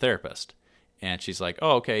seen a therapist, and she's like,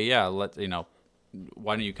 oh, okay, yeah,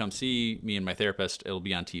 why don't you come see me and my therapist? It'll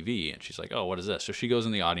be on TV. And she's like, oh, what is this? So she goes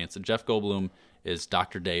in the audience, and Jeff Goldblum is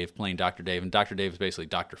Dr. Dave, playing Dr. Dave, and Dr. Dave is basically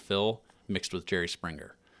Dr. Phil mixed with Jerry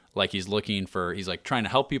Springer. Like he's like trying to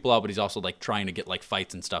help people out, but he's also like trying to get like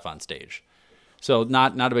fights and stuff on stage. So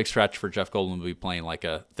not a big stretch for Jeff Goldblum to be playing like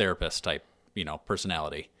a therapist type,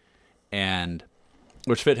 personality, and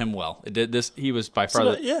which fit him well. It did this. He was by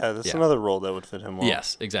far that's another role that would fit him well.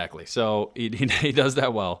 Yes, exactly. So he does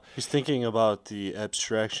that well. He's thinking about the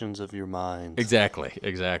abstractions of your mind.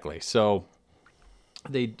 Exactly. So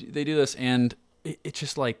they do this, and it's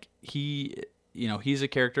just like he's a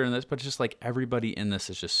character in this, but it's just like everybody in this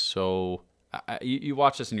is just so. You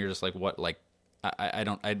watch this and you're just like, what? Like, I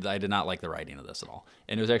did not like the writing of this at all,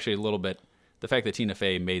 and it was actually a little bit. The fact that Tina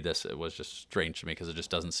Fey made this, it was just strange to me because it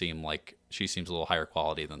just doesn't seem like she seems a little higher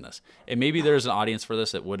quality than this. And maybe there's an audience for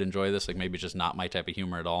this that would enjoy this. Like maybe it's just not my type of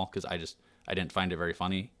humor at all because I didn't find it very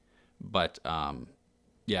funny. But I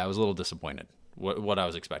was a little disappointed what I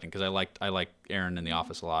was expecting because I like Aaron in The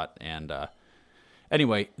Office a lot. And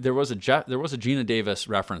anyway, there was a Gina Davis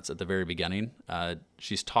reference at the very beginning.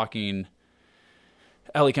 She's talking.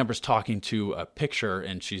 Ellie Kemper's talking to a picture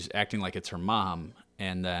and she's acting like it's her mom.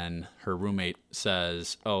 And then her roommate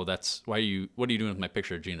says, "Oh, what are you doing with my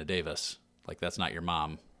picture of Gina Davis? Like, that's not your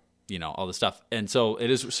mom." All this stuff. And so it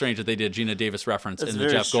is strange that they did Gina Davis reference in the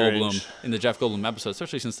Jeff Goldblum episode,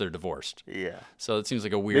 especially since they're divorced. Yeah. So it seems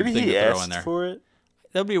like a weird thing to throw in there. For it?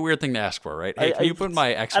 That would be a weird thing to ask for, right? Hey, can you put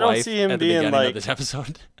my ex-wife I don't see him at the being beginning like, of this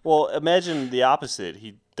episode? Well, imagine the opposite.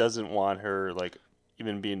 He doesn't want her like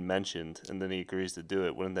even being mentioned, and then he agrees to do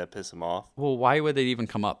it. Wouldn't that piss him off? Well, why would they even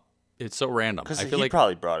come up? It's so random. Because I feel he like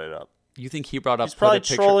probably brought it up. You think he brought up? He's probably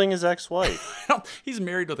trolling his ex-wife. He's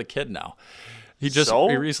married with a kid now. He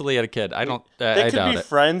recently had a kid. I doubt could be it.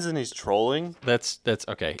 friends, and he's trolling. That's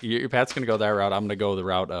okay. Your Pat's gonna go that route. I'm gonna go the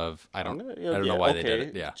route of I don't know why they did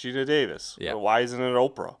it. Yeah, Gina Davis. Yeah. Well, why isn't it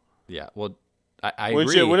Oprah? Yeah. Well, I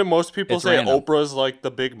agree. Wouldn't most people say random. Oprah's like the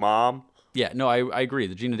big mom? Yeah. No, I agree.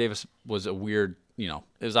 The Gina Davis was a weird.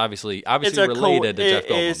 It was obviously related to Jeff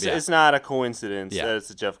Goldblum. It's not a coincidence that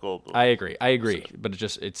it's a Jeff Goldblum. I agree. But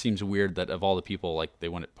it seems weird that of all the people, like they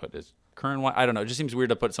wouldn't put his current wife. I don't know. It just seems weird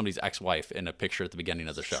to put somebody's ex-wife in a picture at the beginning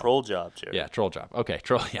of the show. Troll job, Jerry. Yeah, troll job. Okay,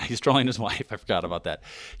 troll. Yeah, he's trolling his wife. I forgot about that.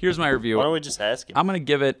 Here's my review. Why don't we just ask him? I'm gonna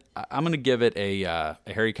give it a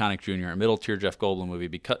Harry Connick Jr. a middle tier Jeff Goldblum movie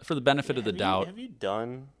because for the benefit of the doubt. Have you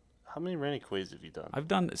done? How many Randy Quaid have you done? I've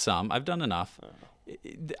done some. I've done enough.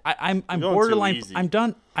 I'm borderline. I'm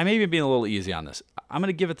done. I may be being a little easy on this. I'm going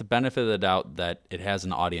to give it the benefit of the doubt that it has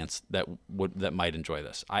an audience that might enjoy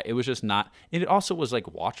this. It was just not. And it also was like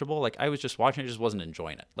watchable. Like I was just watching it, just wasn't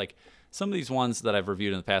enjoying it. Like some of these ones that I've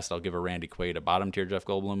reviewed in the past, I'll give a Randy Quaid, a bottom tier Jeff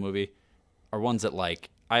Goldblum movie, are ones that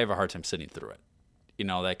like I have a hard time sitting through it.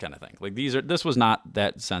 That kind of thing. Like this was not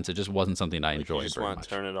that sense. It just wasn't something I enjoyed you just very want much.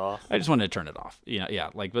 To turn it off. I just wanted to turn it off. Yeah.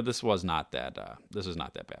 Like, but this was not that. This is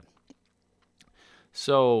not that bad.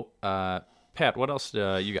 So, Pat, what else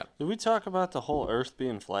you got? Did we talk about the whole Earth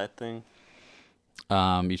being flat thing?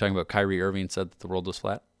 You talking about Kyrie Irving said that the world was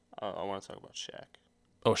flat? I want to talk about Shaq.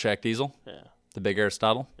 Oh, Shaq Diesel? Yeah. The big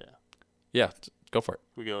Aristotle? Yeah. Yeah, go for it.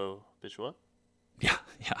 We go, bitch, what? Yeah.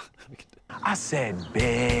 I said,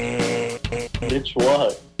 bitch. Bitch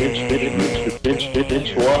what?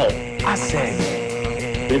 Bitch what? I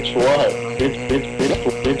said, bitch what?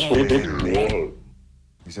 Bitch what?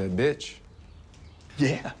 You said, bitch?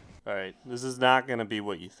 Yeah. All right, this is not going to be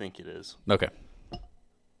what you think it is. Okay.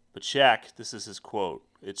 But Shaq, this is his quote.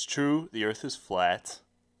 It's true, the earth is flat.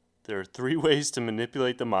 There are 3 ways to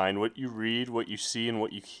manipulate the mind: what you read, what you see, and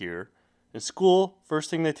what you hear. In school, first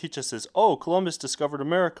thing they teach us is, Columbus discovered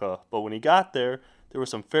America. But when he got there were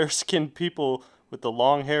some fair-skinned people with the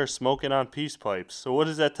long hair smoking on peace pipes. So what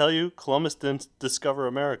does that tell you? Columbus didn't discover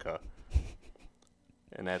America.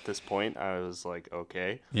 And at this point, I was like,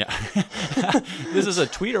 okay. Yeah. This is a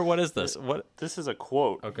tweet or what is this? What? This is a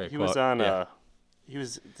quote. Okay, He quote. was on, Yeah.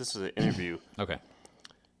 this was an interview. Okay.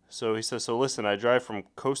 So he says, so listen, I drive from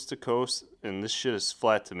coast to coast, and this shit is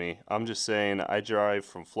flat to me. I'm just saying, I drive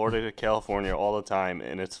from Florida to California all the time,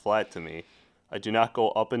 and it's flat to me. I do not go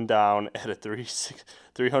up and down at a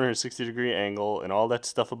 360-degree angle and all that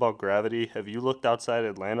stuff about gravity. Have you looked outside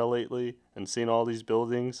Atlanta lately and seen all these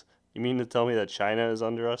buildings? You mean to tell me that China is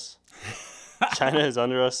under us? China is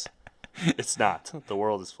under us? It's not. The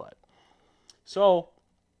world is flat. So,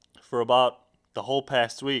 for about the whole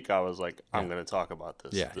past week, I was like, I'm going to talk about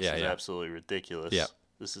this. This is absolutely ridiculous. Yeah.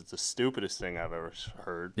 This is the stupidest thing I've ever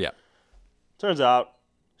heard. Yeah. Turns out,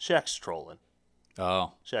 Shaq's trolling.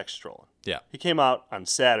 Oh. Shaq's trolling. Yeah. He came out on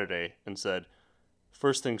Saturday and said,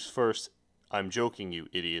 first things first, I'm joking, you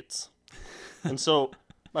idiots. And so,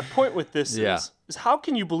 my point with this is how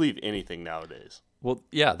can you believe anything nowadays? Well,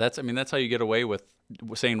 yeah, that's how you get away with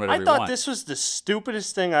saying whatever you I thought want. this was the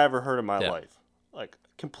stupidest thing I ever heard in my life. Like,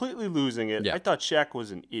 completely losing it. Yeah. I thought Shaq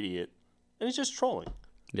was an idiot, and he's just trolling.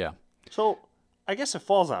 Yeah. So, I guess it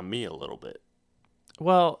falls on me a little bit.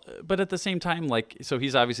 Well, but at the same time, like, so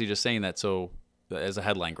he's obviously just saying that so as a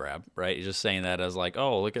headline grab, right? He's just saying that as like,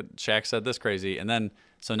 oh, look at Shaq said this crazy, and then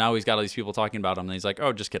so now he's got all these people talking about him, and he's like,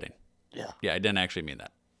 oh, just kidding. Yeah. Yeah, I didn't actually mean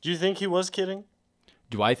that. Do you think he was kidding?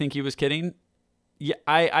 Do I think he was kidding? Yeah,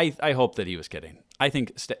 I hope that he was kidding. I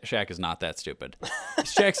think Shaq is not that stupid.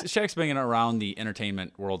 Shaq's been around the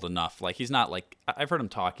entertainment world enough. Like, he's not like, I've heard him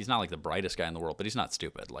talk. He's not like the brightest guy in the world, but he's not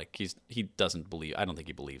stupid. Like, he doesn't believe, I don't think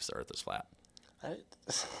he believes the earth is flat.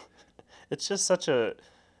 It's just such a,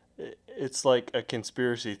 it's like a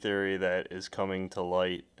conspiracy theory that is coming to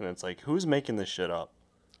light, and it's like, who's making this shit up?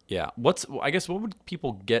 Yeah. I guess what would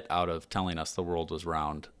people get out of telling us the world was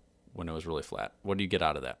round when it was really flat? What do you get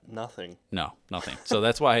out of that? Nothing. No, nothing. So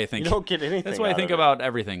that's why I think you don't get anything. That's why I think about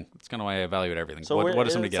everything. That's kind of why I evaluate everything. So what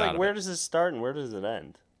does somebody get out of where it? does it start and where does it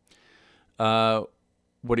end? Where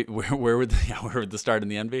would the start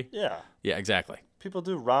and the end be? Yeah. Yeah, exactly. People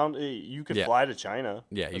do round. You could fly to China.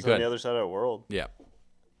 Yeah, you That's could. on the other side of the world. Yeah.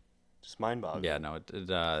 Just mind-boggling. Yeah, no.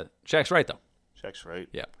 Shaq's right though. Shaq's right.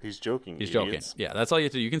 Yeah. He's joking. He's idiots. joking. Yeah, that's all you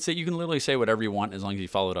have to do. You can literally say whatever you want as long as you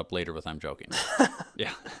follow it up later with "I'm joking."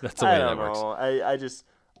 Yeah, that's the way that works.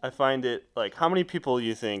 I find it like, how many people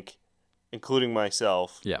you think, including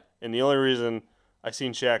myself? Yeah. And the only reason I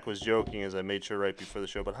seen Shaq was joking is I made sure right before the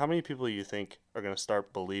show. But how many people you think are gonna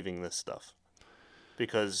start believing this stuff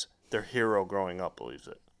because their hero growing up believes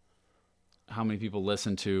it? How many people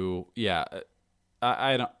listen to? Yeah,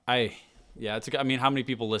 yeah, I mean, how many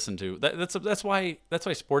people listen to that's why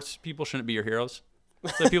sports people shouldn't be your heroes.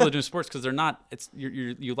 It's like people that do sports because they're not. It's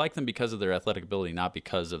you like them because of their athletic ability, not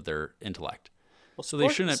because of their intellect. Well, so they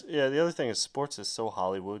shouldn't. Yeah, the other thing is sports is so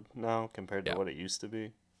Hollywood now compared to what it used to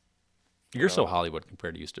be. You're so Hollywood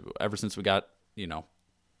compared to used to be. Ever since we got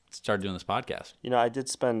started doing this podcast. I did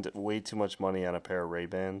spend way too much money on a pair of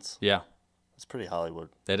Ray-Bans. Yeah. It's pretty Hollywood.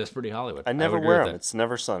 That is pretty Hollywood. I never wear them. It's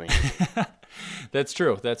never sunny. That's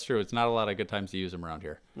true. That's true. It's not a lot of good times to use them around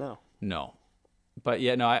here. No. But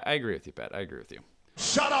yeah, no, I agree with you, Pat. I agree with you.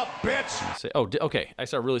 Shut up, bitch! Okay. I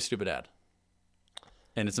saw a really stupid ad.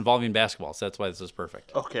 And it's involving basketball, so that's why this is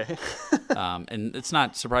perfect. Okay. And it's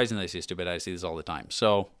not surprising that I see a stupid ad. I see this all the time.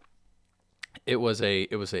 So it was a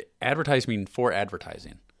advertisement for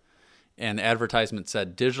advertising. And the advertisement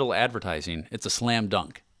said, digital advertising, it's a slam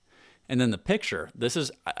dunk. And then the picture, this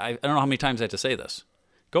is, I don't know how many times I have to say this.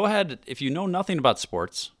 Go ahead, if you know nothing about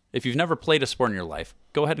sports, if you've never played a sport in your life,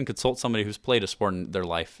 go ahead and consult somebody who's played a sport in their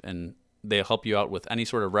life, and they'll help you out with any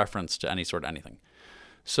sort of reference to any sort of anything.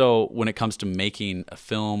 So when it comes to making a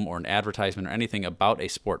film or an advertisement or anything about a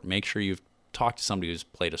sport, make sure you've talked to somebody who's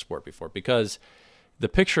played a sport before, because the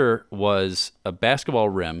picture was a basketball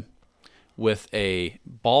rim with a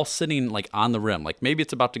ball sitting like on the rim, like maybe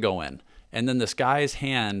it's about to go in. And then this guy's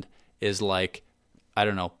hand is like, I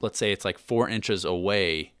don't know, let's say it's like 4 inches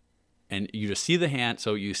away, and you just see the hand.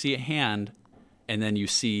 So you see a hand, and then you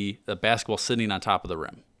see the basketball sitting on top of the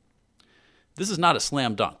rim. This is not a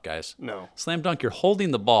slam dunk, guys. No. Slam dunk, you're holding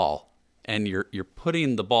the ball, and you're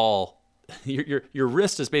putting the ball, your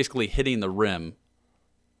wrist is basically hitting the rim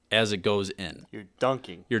as it goes in. You're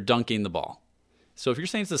dunking. You're dunking the ball. So if you're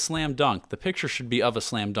saying it's a slam dunk, the picture should be of a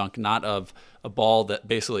slam dunk, not of a ball that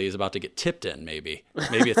basically is about to get tipped in, maybe.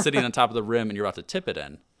 Maybe it's sitting on top of the rim and you're about to tip it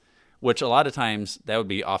in, which a lot of times that would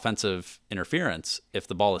be offensive interference if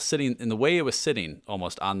the ball is sitting in the way it was sitting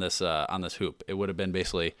almost on this hoop. It would have been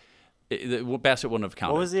basically, the basket wouldn't have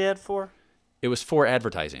counted. What was the ad for? It was for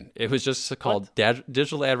advertising. It was just called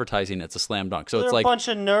digital advertising. It's a slam dunk. So They're it's like a bunch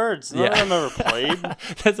of nerds. None of them ever played.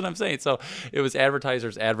 That's what I'm saying. So it was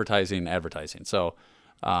advertisers advertising. So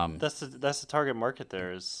that's the target market.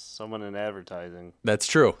 There is someone in advertising. That's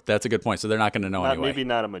true. That's a good point. So they're not going to know anyway. Maybe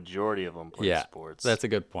not a majority of them play sports. That's a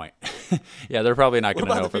good point. Yeah, they're probably not going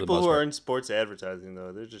to know for the most part. People who are in sports advertising,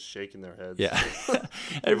 though, they're just shaking their heads. Yeah.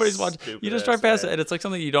 Everybody's watching. You just drive past it, and it's like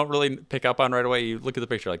something you don't really pick up on right away. You look at the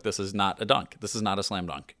picture like, this is not a dunk. This is not a slam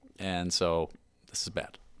dunk. And so this is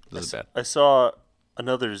bad. This is bad. I saw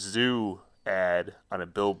another zoo ad on a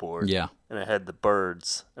billboard. Yeah. And it had the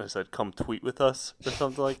birds. And it said, come tweet with us or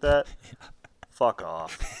something like that. Fuck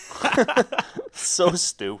off. So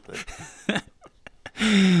stupid.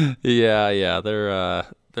 Yeah.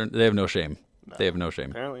 They have no shame. No, they have no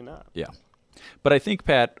shame. Apparently not. Yeah. But I think,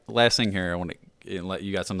 Pat, last thing here, I want to let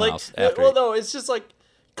you got something else after. Well, no, it's just like,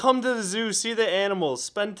 come to the zoo, see the animals,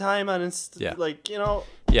 spend time on Yeah.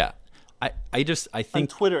 I think. on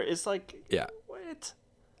Twitter. It's like, I think. what?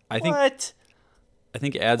 I think, I think. what? I think. I I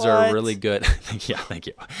think ads are a really good. Yeah, thank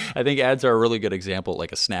you. I think ads are a really good example,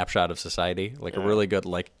 like a snapshot of society, like a really good,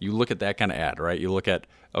 like you look at that kind of ad, right? You look at,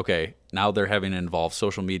 okay, now they're having to involve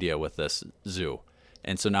social media with this zoo,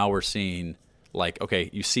 and so now we're seeing, like, okay,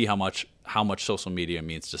 you see how much social media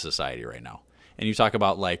means to society right now, and you talk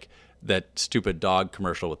about like that stupid dog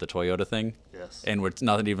commercial with the Toyota thing, yes, and it's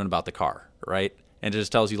nothing even about the car, right? And it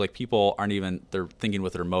just tells you like people aren't even, they're thinking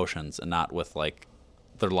with their emotions and not with like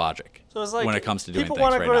their logic. So it's like when it comes to doing people things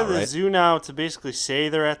want to right go now, to the right? zoo now to basically say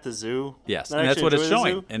they're at the zoo. Yes, not and that's actually what it's enjoy the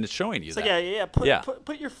showing, zoo. and it's showing you It's that. like,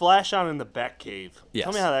 put your flash on in the bat cave. Yes.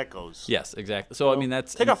 Tell me how that goes. Yes, exactly. So I mean,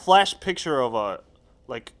 that's take a flash picture of a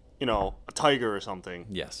tiger or something.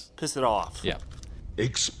 Yes. Piss it off. Yeah.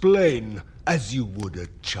 Explain as you would a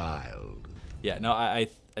child. Yeah. No, I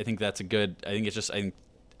think that's a good. I think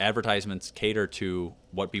advertisements cater to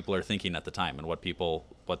what people are thinking at the time and what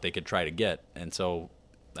they could try to get, and so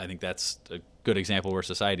I think that's a good example where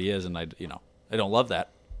society is, and I don't love that,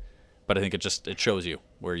 but I think it shows you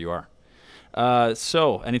where you are.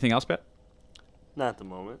 So anything else, Pat? Not at the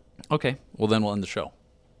moment. Okay, well then we'll end the show.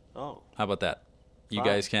 Oh, how about that? You Fine.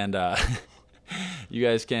 guys can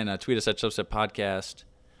tweet us at Chubstep Podcast.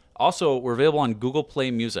 Also, we're available on Google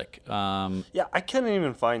Play Music. Yeah, I can't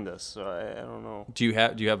even find this, so I don't know. Do you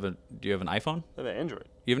have an iPhone? I have an Android.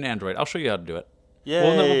 You have an Android. I'll show you how to do it. Yay.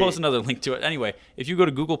 We'll post another link to it. Anyway, if you go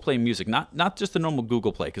to Google Play Music, not just the normal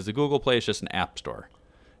Google Play, because the Google Play is just an app store.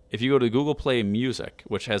 If you go to Google Play Music,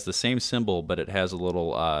 which has the same symbol, but it has a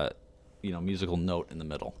little musical note in the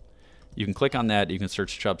middle, you can click on that. You can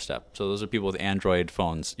search Chubstep. So those are people with Android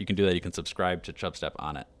phones. You can do that. You can subscribe to Chubstep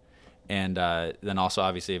on it. And then also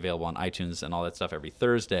obviously available on iTunes and all that stuff every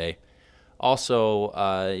Thursday.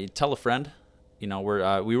 Also, tell a friend. We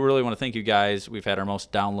really want to thank you guys. We've had our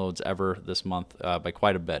most downloads ever this month by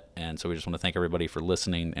quite a bit. And so we just want to thank everybody for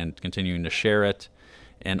listening and continuing to share it.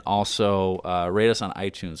 And also rate us on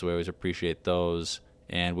iTunes. We always appreciate those.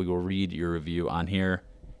 And we will read your review on here.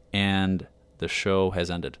 And the show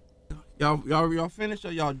has ended. Y'all finished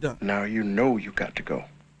or y'all done? Now you know you got to go.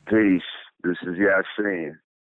 Peace. This is Yasin.